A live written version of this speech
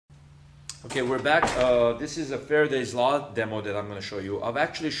Okay, we're back. This is a Faraday's Law demo that I'm going to show you. I've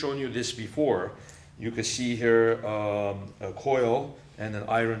actually shown you this before. You can see here a coil and an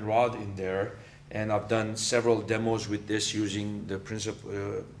iron rod in there, and I've done several demos with this using the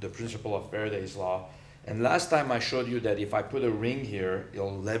principle of Faraday's Law. And last time I showed you that if I put a ring here,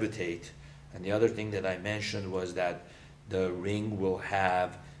 it'll levitate. And the other thing that I mentioned was that the ring will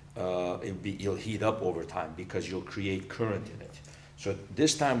have, it'll heat up over time because you'll create current in it. So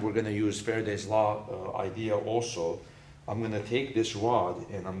this time we're going to use Faraday's Law idea also. I'm going to take this rod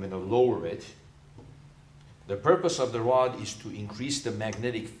and I'm going to lower it. The purpose of the rod is to increase the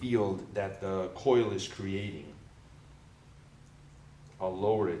magnetic field that the coil is creating. I'll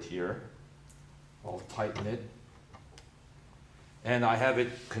lower it here. I'll tighten it. And I have it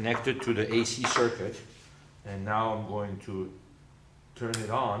connected to the AC circuit. And now I'm going to turn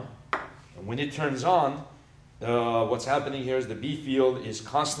it on. And when it turns on, what's happening here is the B field is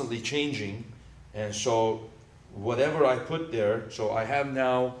constantly changing, and so whatever I put there, so I have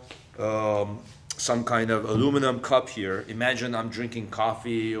now some kind of aluminum cup here. Imagine I'm drinking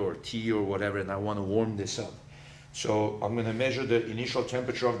coffee or tea or whatever, and I want to warm this up. So I'm going to measure the initial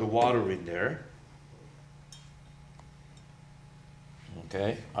temperature of the water in there.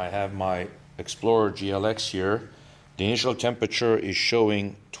 Okay, I have my Explorer GLX here. The initial temperature is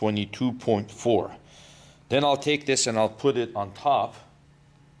showing 22.4. Then I'll take this and I'll put it on top.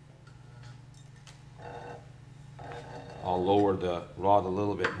 I'll lower the rod a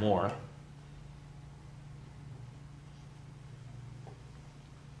little bit more.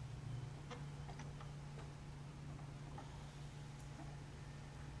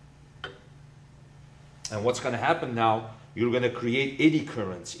 And what's going to happen now, you're going to create eddy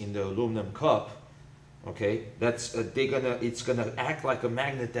currents in the aluminum cup. Okay, it's gonna act like a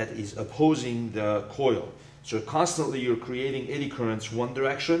magnet that is opposing the coil. So constantly you're creating eddy currents one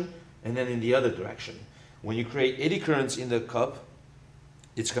direction and then in the other direction. When you create eddy currents in the cup,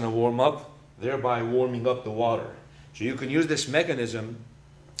 it's gonna warm up, thereby warming up the water. So you can use this mechanism,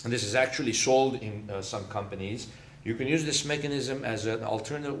 and this is actually sold in some companies. You can use this mechanism as an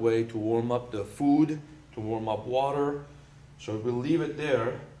alternate way to warm up the food, to warm up water. So we'll leave it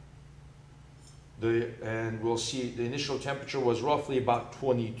there. And we'll see the initial temperature was roughly about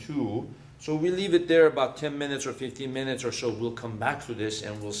 22. So we leave it there about 10 minutes or 15 minutes or so. We'll come back to this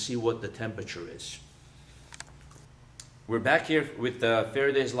and we'll see what the temperature is. We're back here with the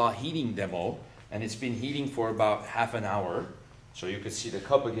Faraday's Law heating demo, and it's been heating for about half an hour. So you can see the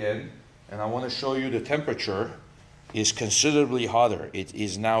cup again, and I want to show you the temperature is considerably hotter. It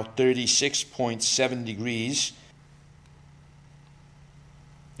is now 36.7 degrees.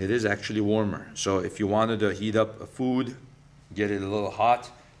 It is actually warmer. So if you wanted to heat up a food, get it a little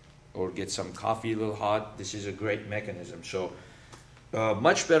hot, or get some coffee a little hot, this is a great mechanism. So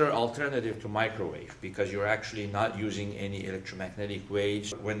much better alternative to microwave because you're actually not using any electromagnetic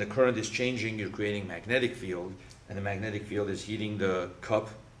waves. When the current is changing, you're creating magnetic field, and the magnetic field is heating the cup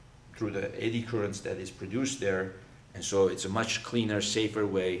through the eddy currents that is produced there. And so it's a much cleaner, safer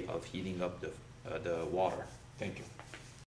way of heating up the water. Thank you.